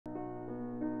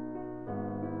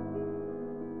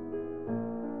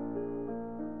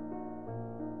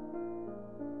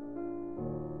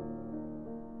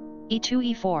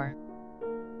e2 e4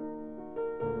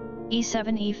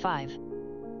 e7 e5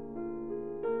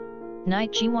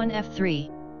 knight g1 f3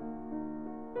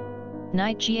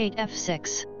 knight g8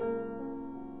 f6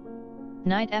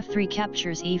 knight f3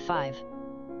 captures e5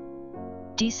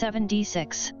 d7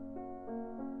 d6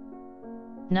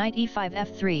 knight e5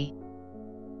 f3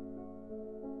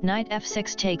 knight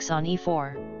f6 takes on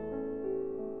e4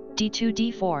 d2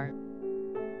 d4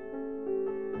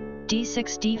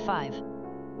 d6 d5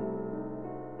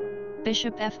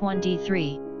 bishop f1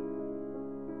 d3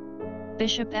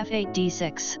 bishop f8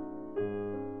 d6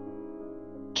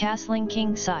 castling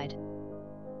king side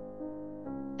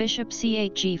bishop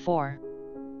c8 g4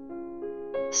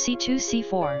 c2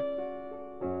 c4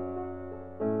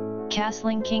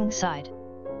 castling king side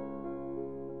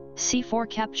c4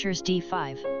 captures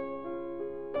d5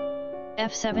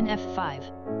 f7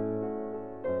 f5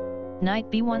 knight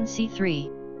b1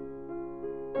 c3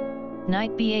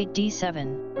 knight b8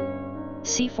 d7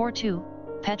 c42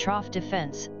 Petroff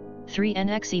Defence 3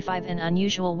 Nxe5 and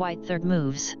unusual white third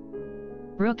moves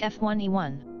rook f1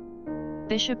 e1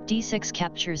 bishop d6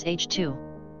 captures h2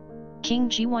 king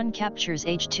g1 captures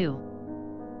h2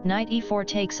 knight e4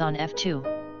 takes on f2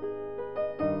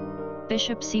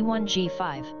 bishop c1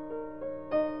 g5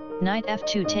 knight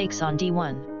f2 takes on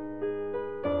d1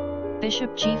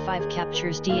 bishop g5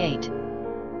 captures d8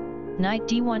 knight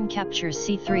d1 captures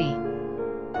c3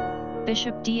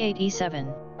 bishop d8 e7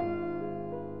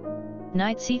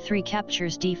 knight c3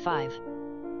 captures d5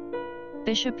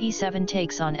 bishop e7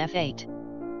 takes on f8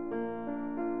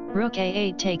 rook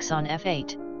a8 takes on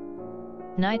f8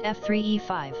 knight f3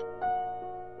 e5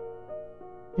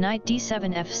 knight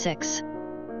d7 f6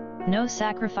 no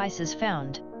sacrifices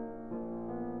found.